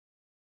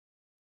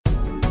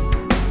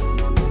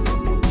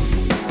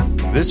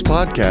This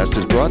podcast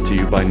is brought to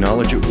you by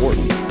Knowledge at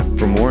Wharton.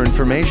 For more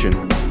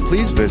information,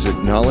 please visit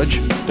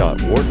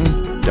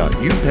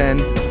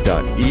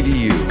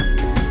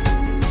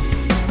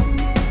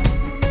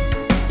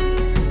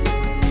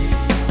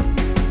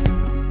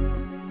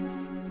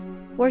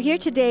We're here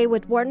today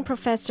with Wharton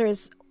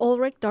professors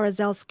Ulrich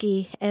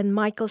Dorozelski and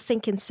Michael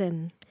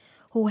Sinkinson,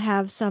 who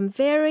have some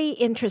very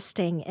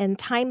interesting and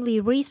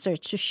timely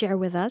research to share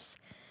with us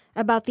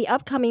about the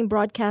upcoming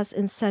broadcast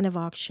incentive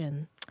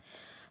auction.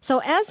 So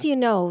as you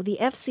know, the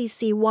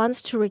FCC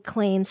wants to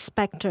reclaim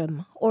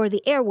spectrum, or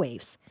the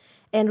airwaves,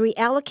 and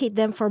reallocate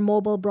them for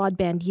mobile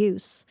broadband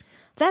use.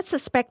 That's the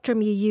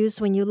spectrum you use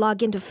when you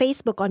log into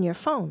Facebook on your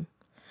phone.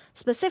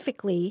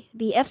 Specifically,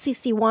 the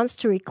FCC wants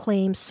to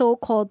reclaim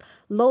so-called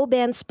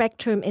low-band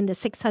spectrum in the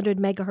 600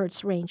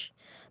 megahertz range.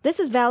 This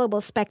is valuable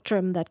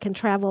spectrum that can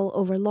travel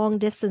over long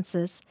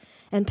distances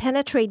and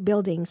penetrate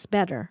buildings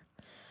better.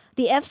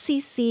 The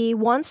FCC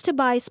wants to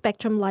buy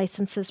spectrum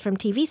licenses from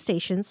TV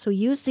stations who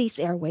use these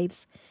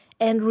airwaves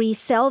and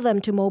resell them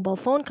to mobile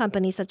phone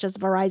companies such as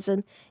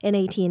Verizon and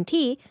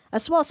AT&T,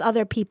 as well as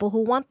other people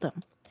who want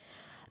them.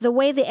 The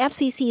way the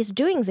FCC is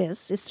doing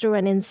this is through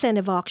an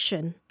incentive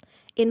auction,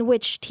 in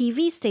which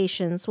TV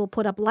stations will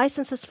put up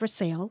licenses for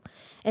sale,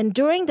 and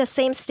during the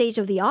same stage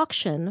of the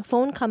auction,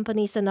 phone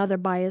companies and other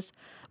buyers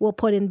will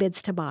put in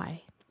bids to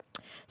buy.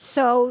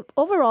 So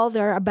overall,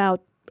 there are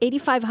about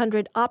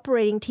 8,500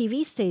 operating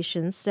TV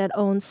stations that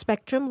own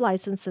spectrum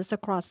licenses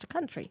across the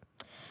country.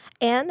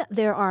 And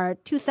there are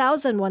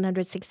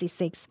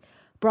 2,166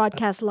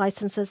 broadcast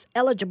licenses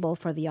eligible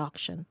for the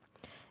auction.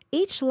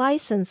 Each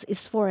license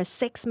is for a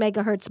 6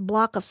 megahertz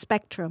block of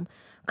spectrum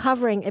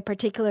covering a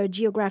particular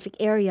geographic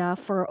area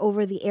for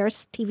over-the-air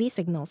TV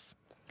signals.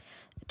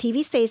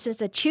 TV stations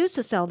that choose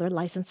to sell their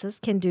licenses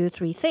can do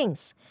three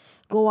things: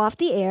 go off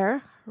the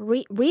air,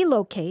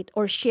 relocate,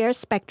 or share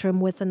spectrum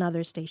with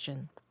another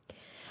station.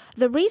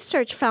 The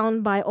research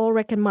found by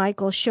Ulrich and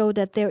Michael showed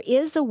that there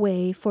is a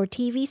way for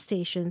TV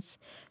stations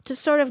to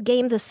sort of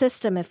game the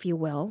system, if you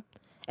will,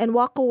 and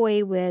walk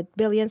away with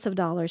billions of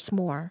dollars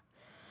more.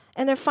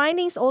 And their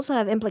findings also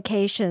have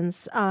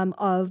implications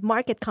of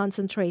market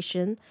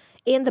concentration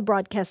in the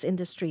broadcast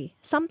industry,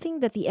 something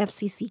that the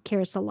FCC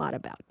cares a lot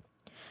about.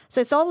 So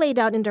it's all laid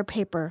out in their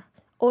paper,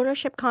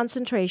 Ownership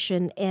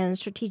Concentration and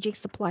Strategic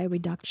Supply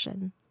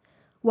Reduction.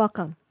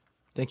 Welcome.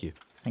 Thank you.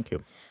 Thank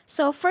you.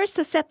 So first,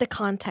 to set the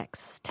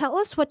context, tell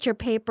us what your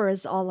paper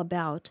is all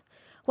about,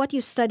 what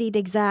you studied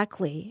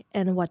exactly,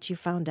 and what you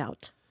found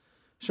out.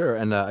 Sure,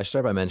 and I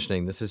start by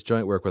mentioning this is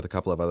joint work with a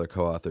couple of other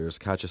co-authors,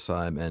 Katja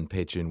Syme and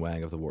Pei-Chun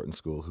Wang of the Wharton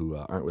School, who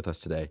aren't with us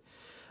today.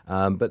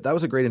 But that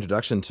was a great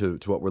introduction to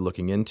what we're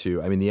looking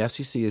into. I mean, the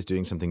FCC is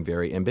doing something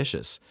very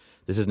ambitious.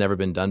 This has never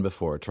been done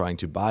before, trying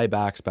to buy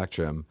back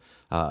spectrum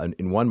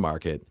in one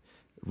market,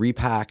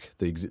 repack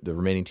the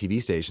remaining TV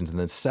stations, and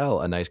then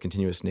sell a nice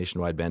continuous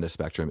nationwide band of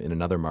spectrum in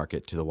another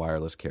market to the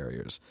wireless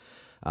carriers.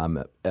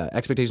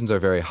 Expectations are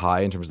very high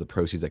in terms of the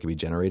proceeds that could be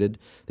generated.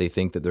 They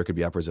think that there could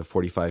be upwards of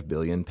 $45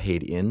 billion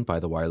paid in by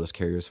the wireless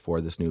carriers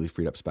for this newly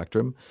freed up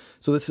spectrum.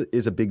 So this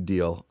is a big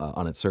deal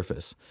on its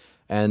surface.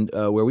 And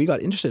where we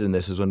got interested in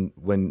this is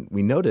when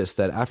we noticed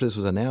that after this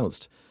was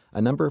announced,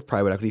 a number of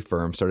private equity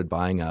firms started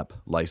buying up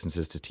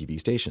licenses to TV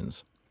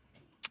stations.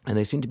 And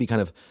they seemed to be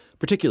kind of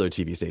particular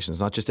TV stations,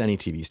 not just any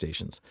TV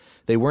stations.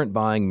 They weren't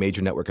buying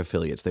major network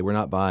affiliates. They were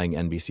not buying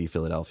NBC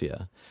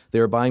Philadelphia. They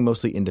were buying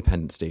mostly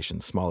independent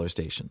stations, smaller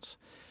stations.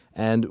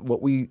 And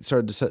what we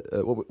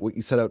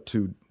set out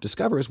to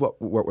discover is what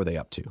were they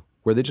up to?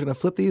 Were they just going to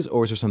flip these,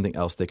 or was there something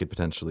else they could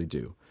potentially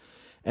do?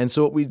 And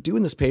so what we do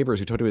in this paper is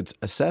we try to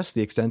assess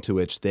the extent to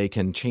which they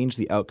can change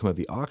the outcome of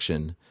the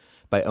auction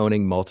by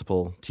owning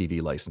multiple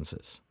TV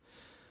licenses.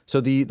 So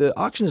the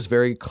auction is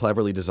very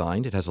cleverly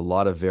designed. It has a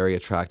lot of very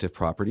attractive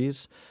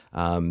properties.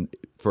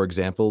 For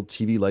example,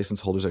 TV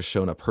license holders are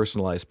shown a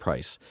personalized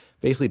price,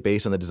 basically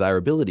based on the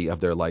desirability of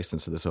their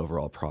license to this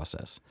overall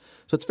process.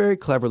 So it's very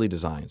cleverly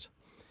designed.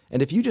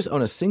 And if you just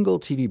own a single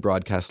TV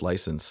broadcast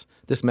license,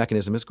 this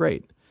mechanism is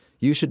great.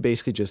 You should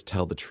basically just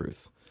tell the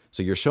truth.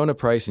 So you're shown a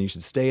price, and you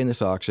should stay in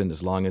this auction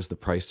as long as the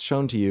price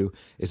shown to you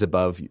is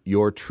above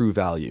your true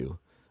value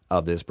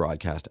of this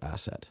broadcast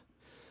asset.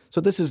 So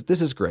this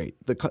is great.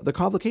 The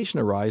complication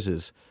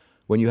arises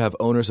when you have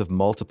owners of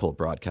multiple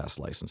broadcast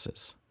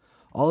licenses.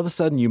 All of a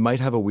sudden, you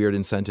might have a weird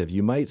incentive.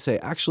 You might say,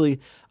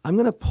 actually, I'm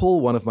going to pull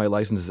one of my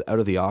licenses out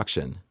of the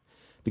auction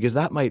because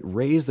that might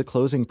raise the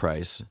closing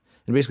price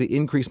and basically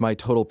increase my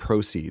total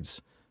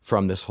proceeds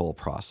from this whole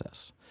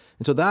process.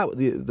 And so that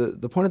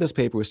the point of this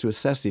paper was to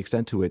assess the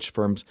extent to which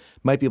firms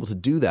might be able to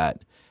do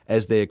that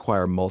as they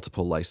acquire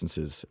multiple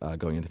licenses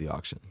going into the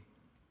auction.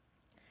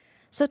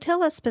 So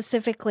tell us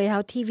specifically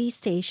how TV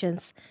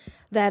stations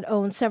that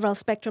own several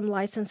spectrum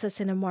licenses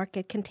in a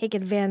market can take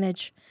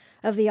advantage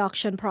of the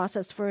auction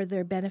process for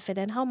their benefit,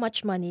 and how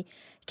much money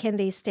can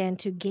they stand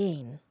to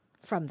gain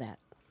from that?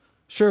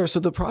 Sure. So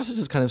the process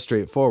is kind of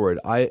straightforward.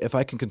 If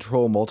I can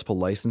control multiple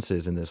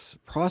licenses in this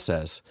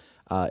process,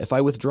 if I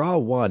withdraw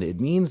one,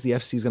 it means the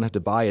FCC is going to have to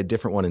buy a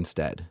different one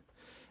instead.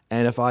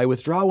 And if I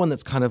withdraw one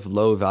that's kind of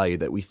low value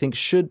that we think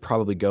should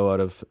probably go out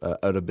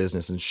of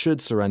business and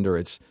should surrender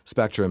its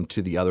spectrum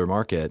to the other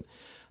market,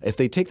 if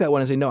they take that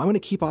one and say, no, I'm going to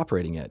keep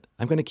operating it,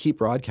 I'm going to keep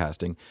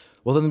broadcasting,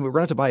 well, then we're going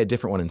to have to buy a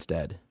different one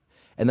instead.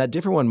 And that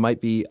different one might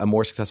be a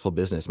more successful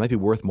business, might be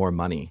worth more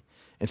money.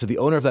 And so the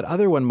owner of that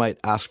other one might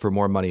ask for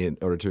more money in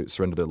order to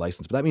surrender their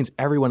license. But that means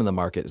everyone in the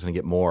market is going to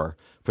get more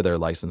for their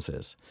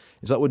licenses.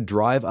 And so that would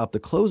drive up the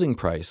closing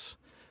price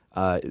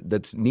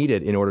that's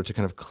needed in order to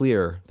kind of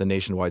clear the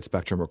nationwide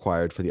spectrum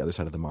required for the other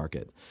side of the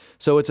market.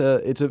 So it's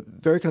a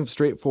very kind of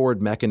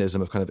straightforward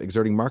mechanism of kind of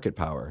exerting market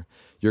power.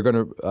 You're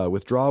going to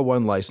withdraw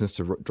one license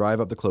to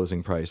drive up the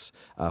closing price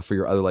for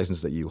your other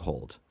license that you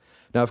hold.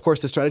 Now, of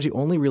course, the strategy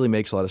only really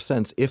makes a lot of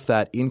sense if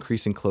that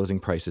increase in closing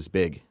price is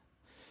big.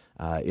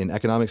 In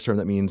economics term,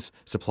 that means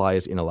supply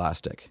is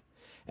inelastic.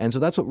 And so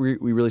that's what we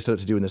really set out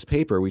to do in this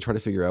paper. We try to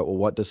figure out, well,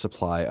 what does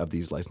supply of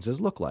these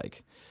licenses look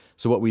like?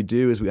 So what we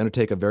do is we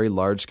undertake a very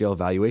large-scale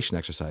valuation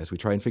exercise. We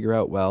try and figure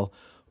out, well,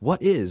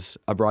 what is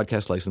a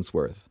broadcast license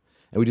worth?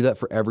 And we do that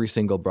for every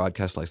single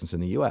broadcast license in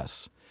the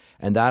U.S.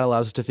 And that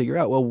allows us to figure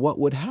out, well, what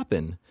would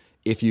happen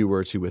if you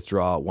were to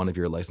withdraw one of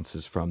your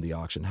licenses from the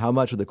auction? How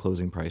much would the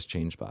closing price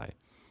change by?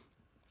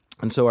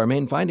 And so our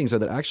main findings are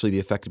that actually the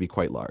effect could be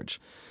quite large.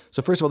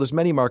 So first of all, there's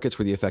many markets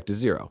where the effect is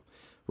zero.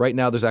 Right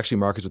now, there's actually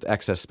markets with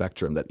excess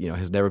spectrum that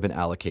has never been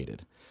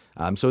allocated.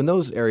 So in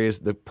those areas,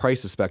 the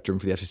price of spectrum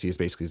for the FCC is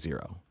basically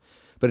zero.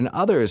 But in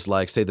others,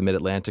 like, say, the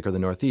Mid-Atlantic or the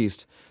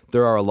Northeast,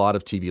 there are a lot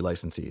of TV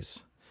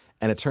licensees.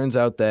 And it turns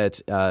out that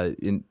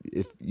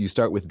if you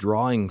start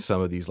withdrawing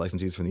some of these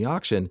licensees from the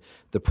auction,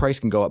 the price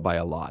can go up by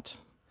a lot.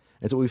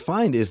 And so what we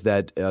find is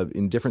that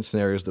in different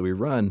scenarios that we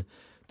run,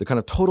 the kind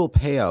of total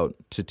payout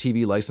to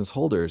TV license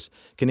holders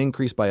can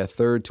increase by a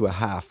third to a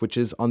half, which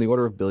is on the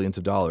order of billions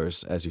of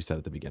dollars, as you said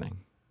at the beginning.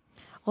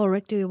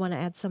 Ulrich, do you want to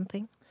add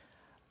something?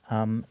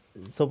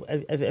 So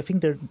I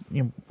think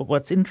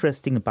what's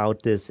interesting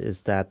about this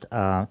is that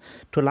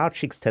to a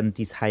large extent,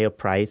 these higher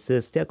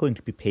prices, they're going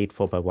to be paid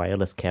for by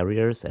wireless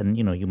carriers. And,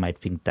 you might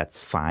think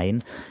that's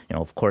fine.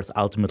 Of course,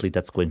 ultimately,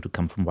 that's going to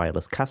come from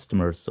wireless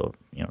customers. So,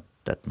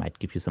 that might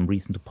give you some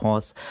reason to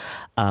pause.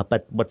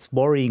 But what's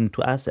worrying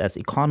to us as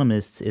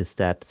economists is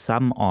that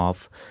some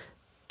of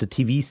the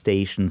TV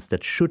stations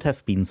that should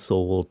have been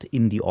sold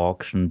in the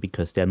auction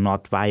because they're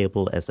not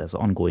viable as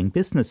ongoing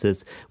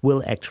businesses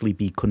will actually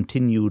be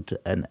continued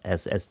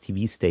as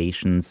TV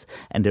stations,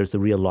 and there's a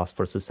real loss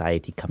for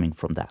society coming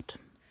from that.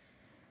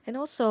 And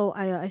also,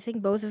 I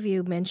think both of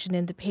you mentioned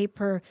in the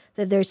paper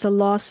that there's a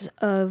loss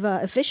of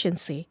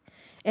efficiency.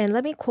 And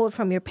let me quote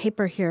from your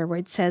paper here where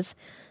it says,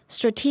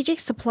 strategic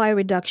supply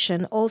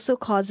reduction also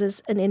causes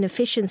an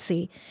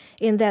inefficiency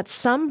in that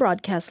some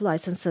broadcast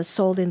licenses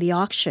sold in the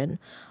auction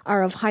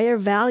are of higher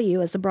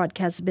value as a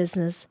broadcast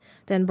business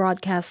than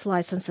broadcast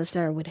licenses that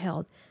are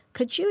withheld.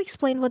 Could you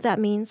explain what that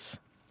means?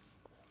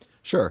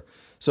 Sure.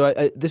 So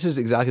this is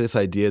exactly this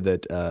idea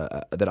that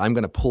I'm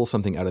going to pull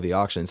something out of the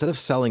auction. Instead of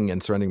selling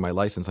and surrendering my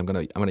license, I'm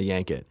going to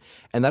yank it.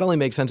 And that only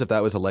makes sense if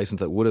that was a license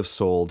that would have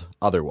sold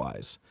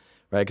otherwise.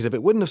 Right? Because if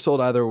it wouldn't have sold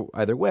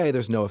either way,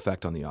 there's no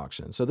effect on the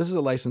auction. So this is a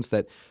license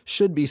that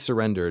should be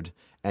surrendered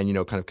and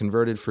kind of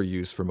converted for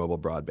use for mobile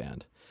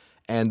broadband.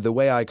 And the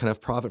way I kind of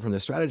profit from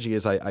this strategy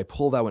is I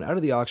pull that one out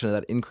of the auction and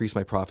that increase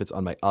my profits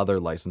on my other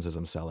licenses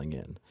I'm selling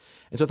in.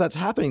 And so if that's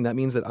happening, that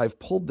means that I've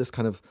pulled this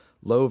kind of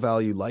low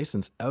value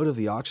license out of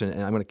the auction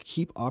and I'm going to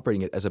keep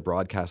operating it as a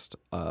broadcast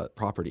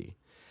property.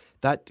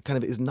 That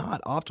kind of is not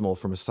optimal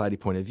from a society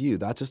point of view.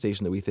 That's a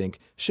station that we think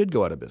should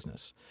go out of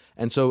business.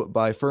 And so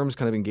by firms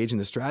kind of engaging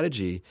the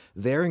strategy,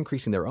 they're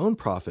increasing their own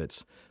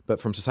profits.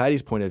 But from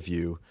society's point of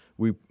view,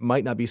 we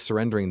might not be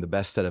surrendering the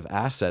best set of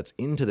assets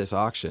into this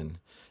auction,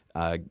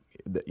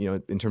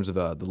 in terms of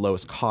the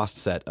lowest cost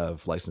set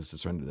of licenses to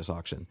surrender this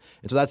auction.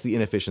 And so that's the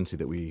inefficiency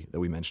that we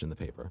mentioned in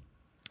the paper.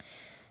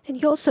 And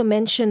you also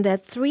mentioned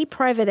that 3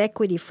 private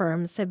equity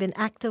firms have been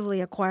actively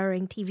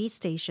acquiring TV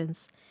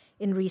stations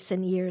in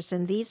recent years,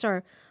 and these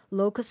are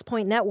Locust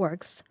Point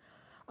Networks,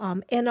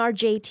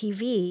 NRJ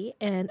TV,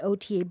 and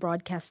OTA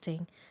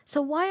Broadcasting.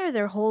 So why are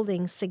their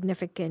holdings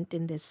significant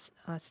in this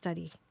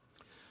study?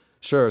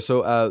 Sure.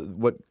 So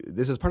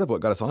this is part of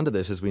what got us onto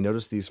this is we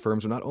noticed these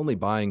firms were not only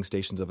buying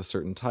stations of a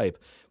certain type,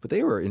 but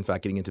they were in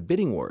fact getting into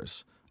bidding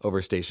wars over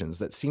stations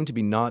that seemed to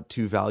be not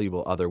too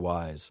valuable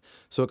otherwise.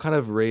 So it kind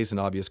of raised an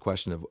obvious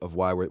question of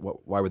why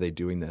were they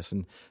doing this?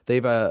 And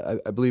they've, I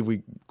believe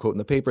we quote in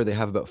the paper, they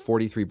have about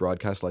 43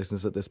 broadcast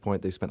licenses at this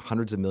point. They spent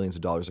hundreds of millions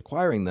of dollars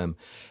acquiring them.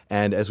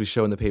 And as we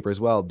show in the paper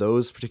as well,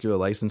 those particular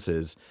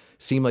licenses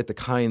seem like the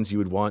kinds you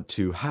would want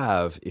to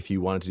have if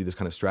you wanted to do this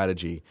kind of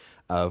strategy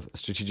of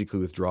strategically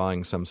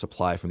withdrawing some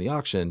supply from the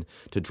auction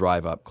to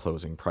drive up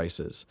closing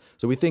prices.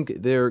 So we think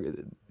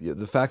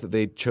the fact that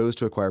they chose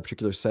to acquire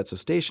particular sets of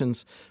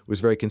stations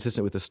was very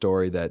consistent with the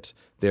story that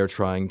they're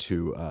trying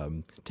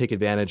to take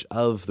advantage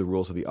of the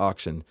rules of the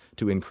auction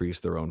to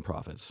increase their own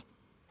profits.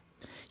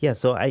 Yeah,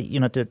 so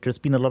there's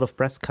been a lot of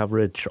press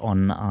coverage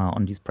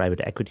on these private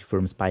equity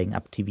firms buying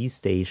up TV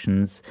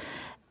stations.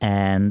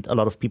 And a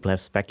lot of people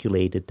have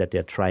speculated that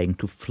they're trying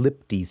to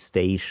flip these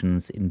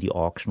stations in the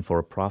auction for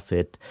a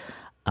profit.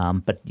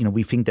 But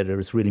we think that there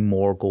is really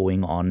more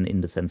going on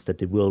in the sense that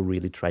they will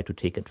really try to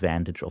take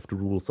advantage of the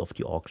rules of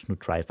the auction to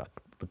drive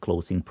up the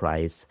closing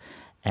price.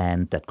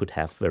 And that could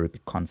have very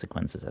big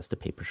consequences, as the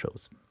paper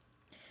shows.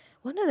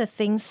 One of the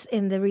things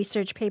in the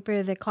research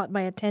paper that caught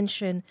my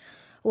attention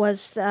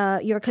was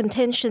your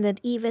contention that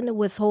even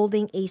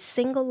withholding a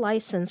single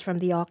license from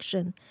the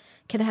auction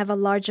can have a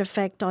large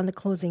effect on the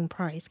closing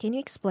price. Can you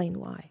explain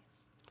why?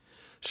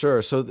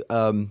 Sure. So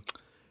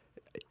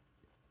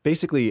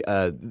basically,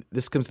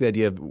 this comes to the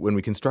idea of when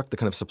we construct the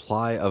kind of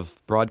supply of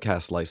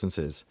broadcast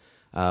licenses,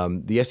 the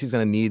FCC is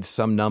going to need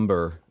some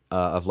number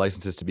of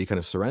licenses to be kind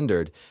of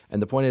surrendered.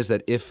 And the point is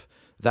that if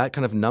that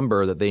kind of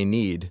number that they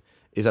need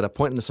is at a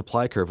point in the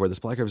supply curve where the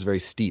supply curve is very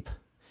steep,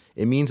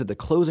 it means that the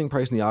closing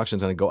price in the auction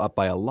is going to go up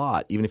by a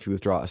lot, even if you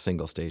withdraw a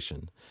single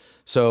station.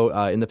 So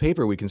in the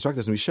paper, we construct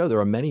this and we show there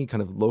are many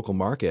kind of local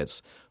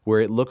markets where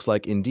it looks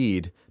like,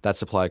 indeed, that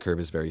supply curve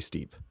is very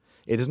steep.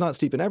 It is not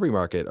steep in every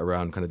market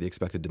around kind of the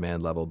expected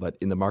demand level, but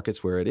in the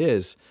markets where it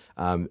is,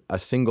 a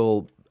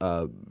single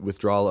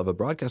withdrawal of a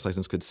broadcast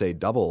license could, say,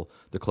 double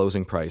the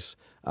closing price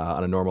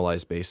on a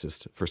normalized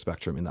basis for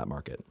spectrum in that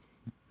market.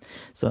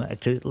 So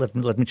actually,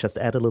 let me just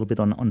add a little bit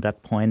on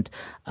that point.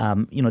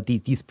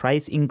 These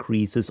price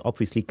increases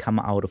obviously come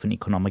out of an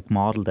economic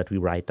model that we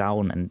write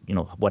down. And,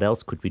 what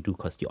else could we do?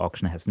 Because the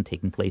auction hasn't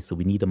taken place, so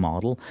we need a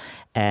model.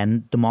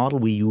 And the model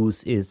we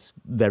use is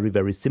very,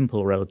 very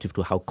simple relative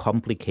to how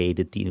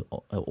complicated the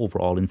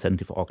overall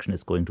incentive auction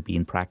is going to be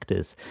in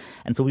practice.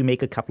 And so we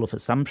make a couple of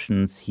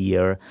assumptions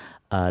here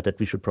that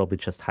we should probably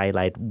just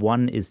highlight.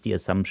 One is the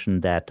assumption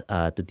that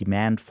the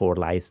demand for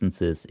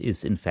licenses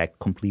is, in fact,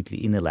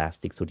 completely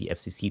inelastic. So the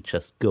FCC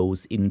just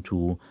goes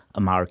into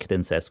a market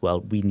and says, well,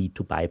 we need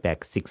to buy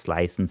back 6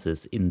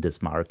 licenses in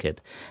this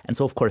market. And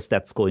so, of course,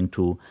 that's going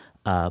to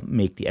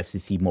make the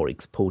FCC more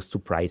exposed to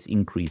price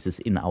increases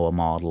in our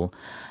model.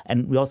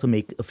 And we also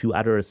make a few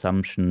other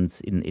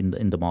assumptions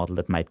in the model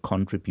that might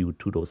contribute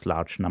to those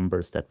large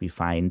numbers that we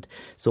find.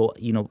 So,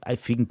 I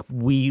think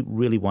we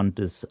really want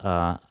this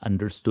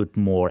understood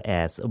more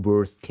as a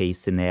worst case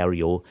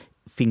scenario.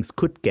 Things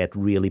could get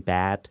really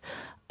bad.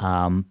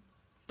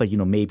 But,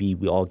 maybe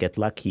we all get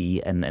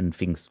lucky and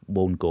things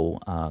won't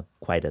go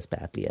quite as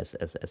badly as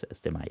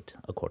they might,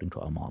 according to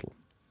our model.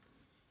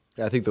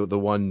 I think the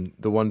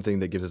one thing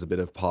that gives us a bit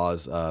of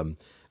pause,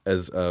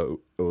 as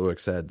Ulrich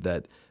said,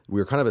 that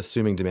we're kind of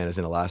assuming demand is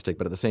inelastic,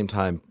 but at the same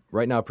time,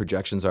 right now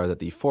projections are that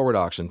the forward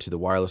auction to the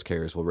wireless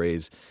carriers will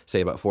raise,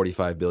 say, about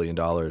 $45 billion.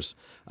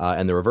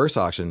 And the reverse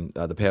auction,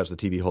 the payouts to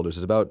the TV holders,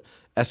 is about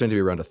estimated to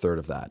be around a third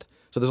of that.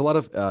 So there's a lot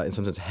of, in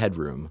some sense,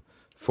 headroom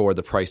for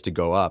the price to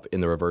go up in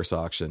the reverse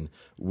auction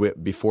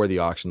before the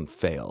auction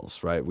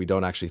fails, right? We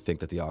don't actually think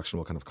that the auction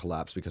will kind of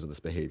collapse because of this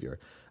behavior.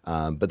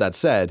 But that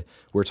said,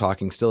 we're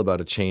talking still about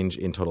a change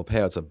in total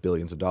payouts of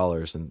billions of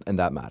dollars, and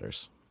that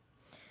matters.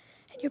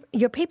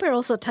 Your paper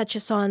also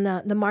touches on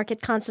the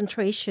market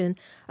concentration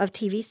of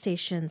TV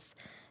stations.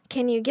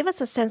 Can you give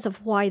us a sense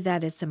of why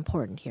that is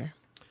important here?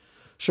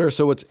 Sure.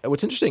 So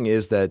what's interesting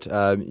is that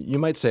you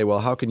might say, well,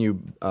 how can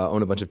you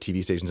own a bunch of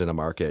TV stations in a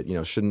market?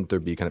 Shouldn't there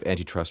be kind of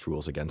antitrust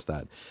rules against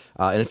that?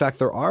 And in fact,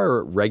 there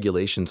are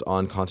regulations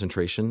on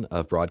concentration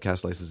of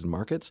broadcast licenses in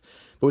markets.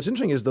 But what's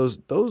interesting is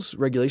those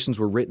regulations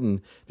were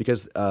written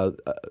because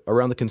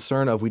around the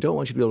concern of we don't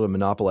want you to be able to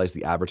monopolize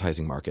the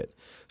advertising market.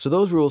 So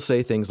those rules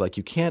say things like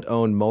you can't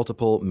own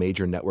multiple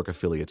major network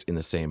affiliates in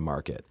the same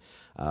market.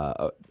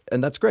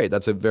 And that's great.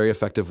 That's a very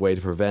effective way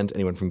to prevent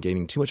anyone from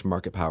gaining too much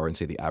market power in,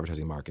 say, the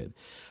advertising market.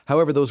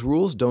 However, those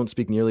rules don't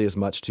speak nearly as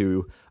much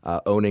to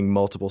owning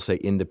multiple, say,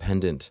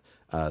 independent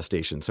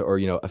stations or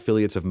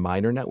affiliates of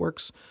minor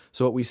networks.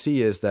 So what we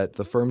see is that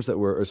the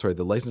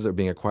licenses that were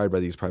being acquired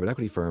by these private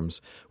equity firms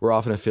were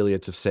often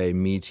affiliates of, say,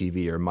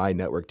 MeTV or My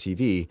Network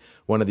TV,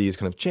 one of these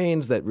kind of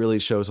chains that really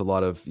shows a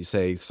lot of,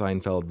 say,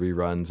 Seinfeld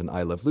reruns and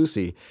I Love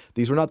Lucy.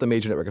 These were not the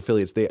major network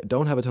affiliates. They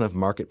don't have a ton of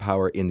market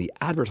power in the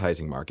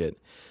advertising market,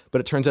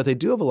 but it turns out they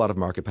do have a lot of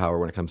market power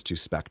when it comes to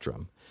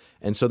spectrum.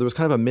 And so there was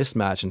kind of a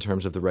mismatch in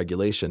terms of the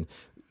regulation.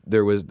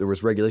 There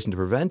was regulation to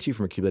prevent you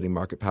from accumulating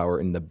market power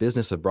in the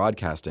business of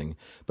broadcasting,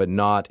 but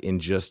not in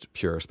just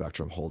pure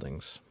spectrum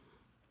holdings.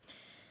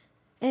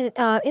 And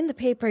in the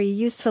paper, you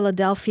used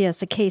Philadelphia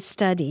as a case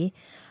study.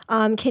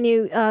 Can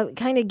you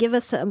kind of give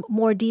us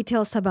more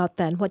details about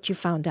that and what you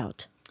found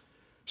out?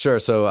 Sure.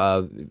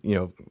 So,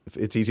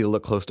 it's easy to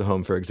look close to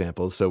home for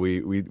examples. So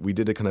we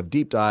did a kind of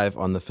deep dive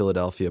on the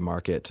Philadelphia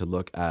market to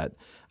look at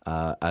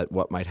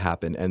what might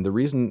happen. And the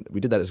reason we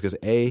did that is because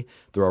A,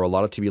 there are a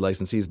lot of TV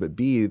licensees, but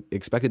B,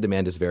 expected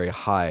demand is very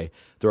high.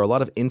 There are a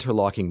lot of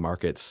interlocking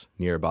markets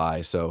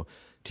nearby. So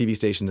TV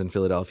stations in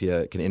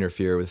Philadelphia can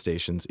interfere with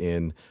stations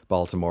in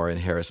Baltimore and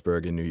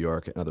Harrisburg and New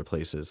York and other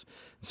places.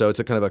 So it's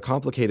a kind of a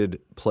complicated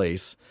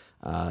place.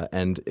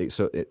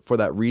 For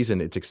that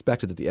reason, it's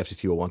expected that the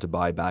FCC will want to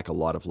buy back a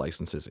lot of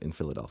licenses in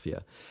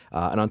Philadelphia.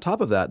 And on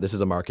top of that, this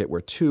is a market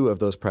where 2 of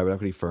those private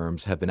equity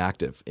firms have been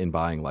active in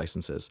buying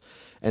licenses.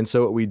 And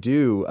so what we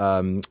do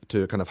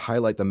to kind of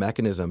highlight the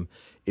mechanism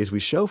is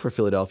we show for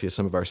Philadelphia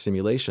some of our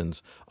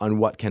simulations on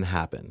what can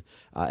happen.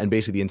 And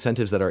basically the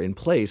incentives that are in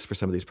place for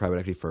some of these private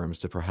equity firms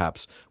to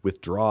perhaps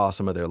withdraw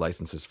some of their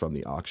licenses from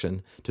the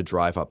auction to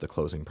drive up the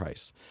closing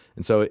price.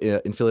 And so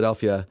in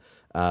Philadelphia,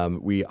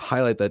 we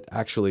highlight that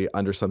actually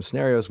under some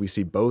scenarios, we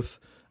see 2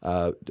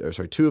 of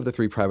the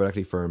 3 private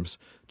equity firms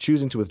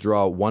choosing to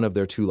withdraw one of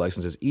their 2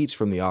 licenses each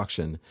from the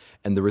auction.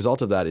 And the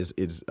result of that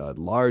is a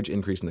large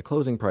increase in the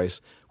closing price,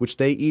 which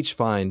they each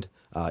find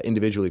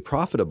individually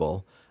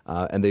profitable,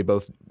 and they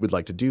both would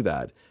like to do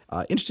that.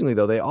 Interestingly,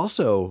 though, they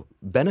also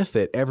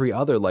benefit every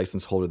other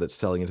license holder that's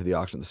selling into the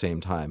auction at the same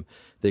time.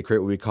 They create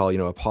what we call,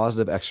 a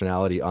positive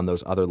externality on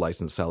those other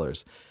licensed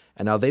sellers.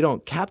 And now they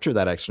don't capture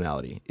that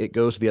externality. It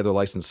goes to the other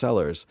licensed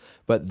sellers,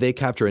 but they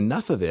capture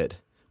enough of it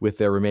with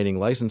their remaining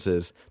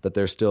licenses that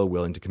they're still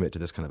willing to commit to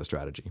this kind of a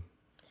strategy.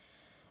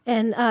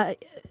 And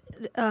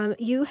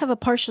you have a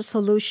partial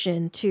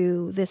solution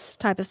to this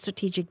type of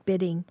strategic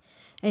bidding.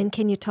 And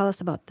can you tell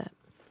us about that?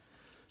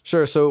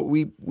 Sure. So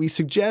we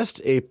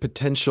suggest a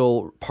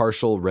potential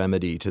partial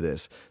remedy to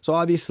this. So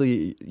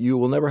obviously, you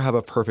will never have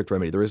a perfect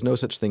remedy. There is no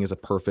such thing as a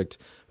perfect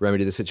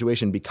remedy to the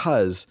situation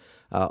because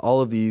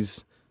all of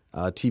these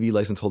TV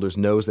license holders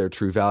knows their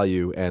true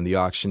value and the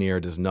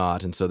auctioneer does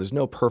not. And so there's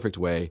no perfect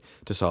way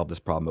to solve this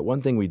problem. But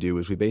one thing we do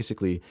is we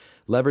basically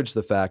leverage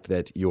the fact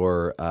that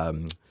your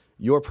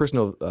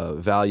personal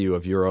value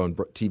of your own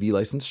TV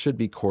license should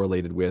be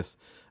correlated with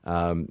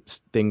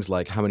things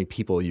like how many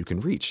people you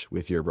can reach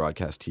with your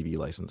broadcast TV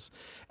license.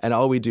 And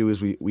all we do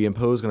is we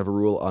impose kind of a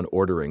rule on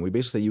ordering. We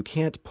basically say you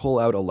can't pull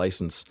out a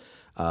license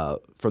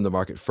from the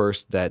market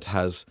first that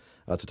has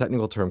it's a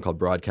technical term called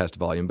broadcast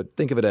volume, but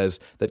think of it as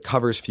that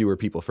covers fewer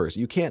people first.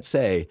 You can't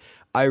say,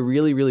 I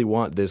really, really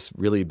want this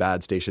really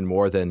bad station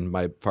more than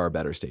my far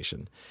better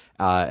station.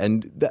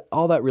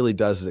 All that really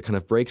does is it kind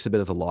of breaks a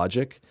bit of the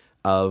logic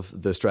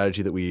of the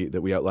strategy that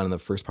we outline in the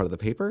first part of the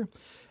paper.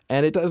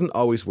 And it doesn't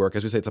always work.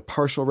 As we say, it's a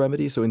partial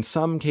remedy. So in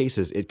some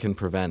cases, it can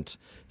prevent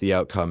the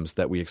outcomes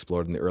that we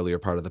explored in the earlier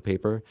part of the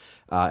paper.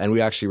 And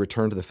we actually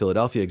return to the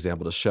Philadelphia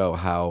example to show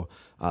how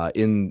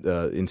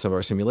in some of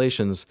our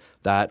simulations,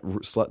 that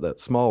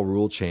small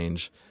rule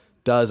change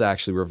does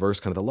actually reverse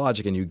kind of the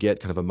logic, and you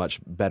get kind of a much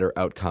better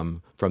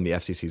outcome from the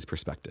FCC's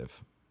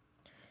perspective.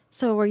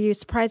 So were you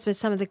surprised with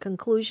some of the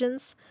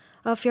conclusions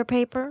of your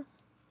paper,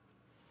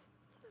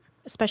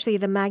 especially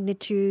the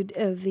magnitude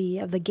of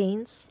the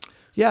gains?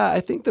 Yeah, I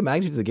think the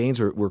magnitude of the gains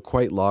were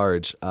quite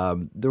large.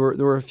 There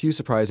were a few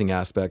surprising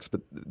aspects,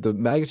 but the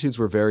magnitudes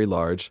were very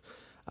large.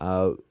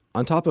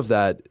 On top of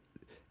that,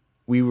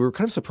 we were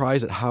kind of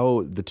surprised at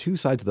how the 2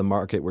 sides of the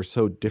market were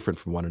so different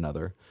from one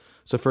another.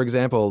 So, for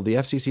example, the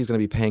FCC is going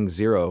to be paying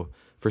 $0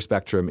 for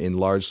spectrum in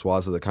large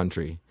swaths of the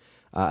country.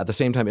 At the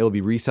same time, it will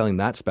be reselling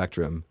that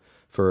spectrum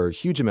for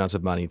huge amounts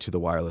of money to the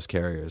wireless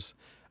carriers.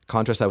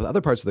 Contrast that with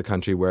other parts of the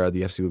country where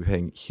the FCC will be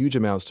paying huge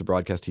amounts to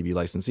broadcast TV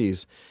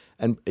licensees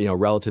and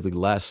relatively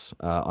less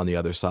on the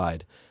other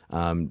side,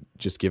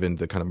 just given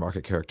the kind of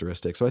market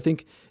characteristics. So I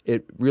think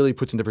it really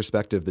puts into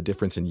perspective the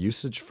difference in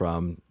usage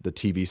from the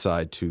TV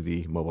side to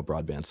the mobile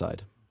broadband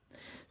side.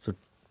 So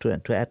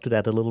to add to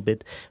that a little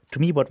bit, to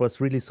me what was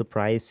really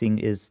surprising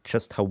is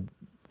just how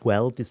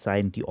well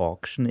designed the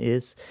auction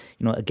is.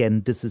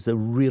 Again, this is a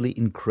really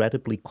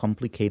incredibly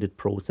complicated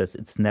process.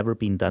 It's never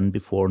been done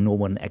before. No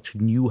one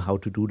actually knew how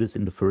to do this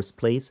in the first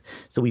place.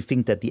 So we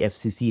think that the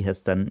FCC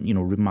has done,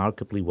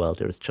 remarkably well.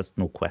 There's just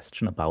no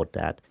question about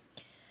that.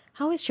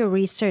 How is your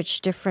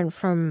research different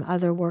from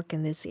other work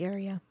in this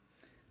area?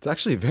 It's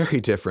actually very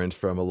different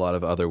from a lot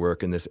of other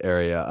work in this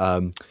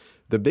area.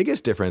 The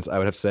biggest difference, I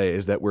would have to say,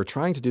 is that we're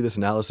trying to do this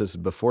analysis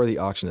before the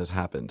auction has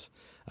happened.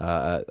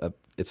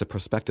 It's a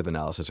prospective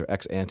analysis or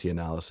ex-ante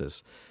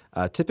analysis.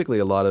 Typically,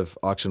 a lot of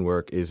auction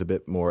work is a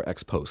bit more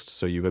ex post.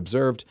 So you've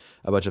observed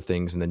a bunch of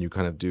things, and then you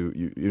kind of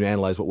you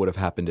analyze what would have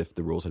happened if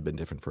the rules had been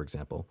different, for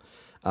example.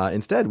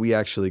 Instead, we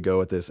actually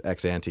go at this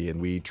ex-ante, and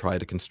we try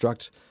to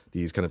construct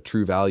these kind of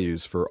true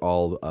values for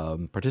all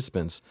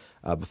participants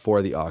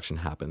before the auction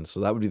happens.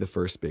 So that would be the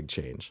first big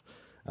change.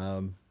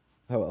 How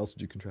else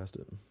would you contrast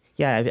it?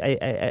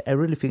 Yeah, I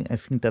really think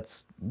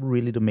that's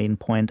really the main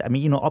point. I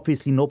mean,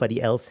 obviously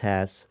nobody else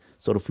has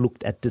sort of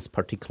looked at this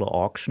particular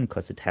auction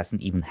because it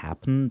hasn't even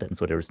happened, and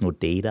so there is no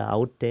data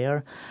out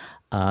there.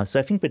 So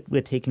I think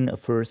we're taking a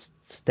first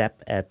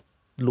step at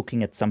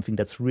looking at something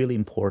that's really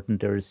important.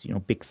 There's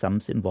big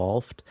sums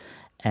involved,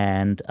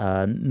 and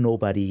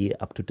nobody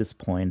up to this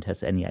point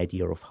has any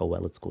idea of how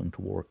well it's going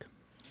to work.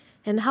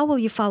 And how will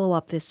you follow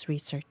up this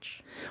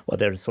research? Well,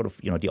 there's sort of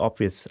the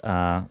obvious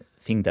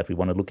thing that we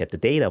want to look at the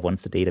data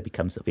once the data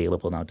becomes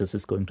available. Now, this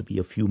is going to be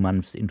a few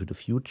months into the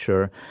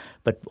future,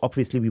 but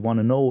obviously we want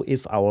to know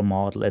if our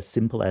model, as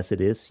simple as it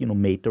is,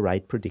 made the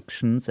right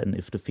predictions and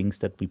if the things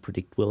that we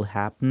predict will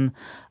happen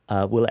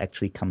will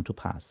actually come to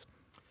pass.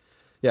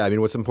 Yeah, I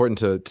mean, what's important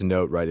to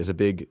note, right, is a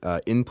big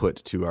input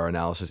to our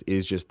analysis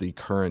is just the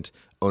current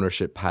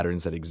ownership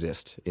patterns that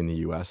exist in the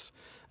U.S.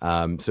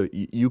 So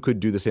you could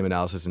do the same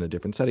analysis in a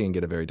different setting and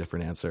get a very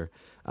different answer.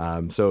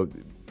 So,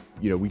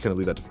 we kind of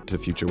leave that to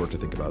future work to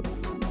think about.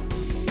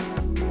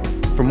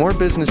 For more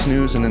business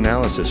news and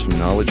analysis from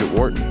Knowledge at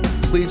Wharton,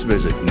 please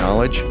visit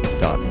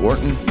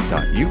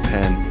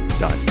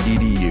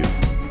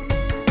knowledge.wharton.upenn.edu.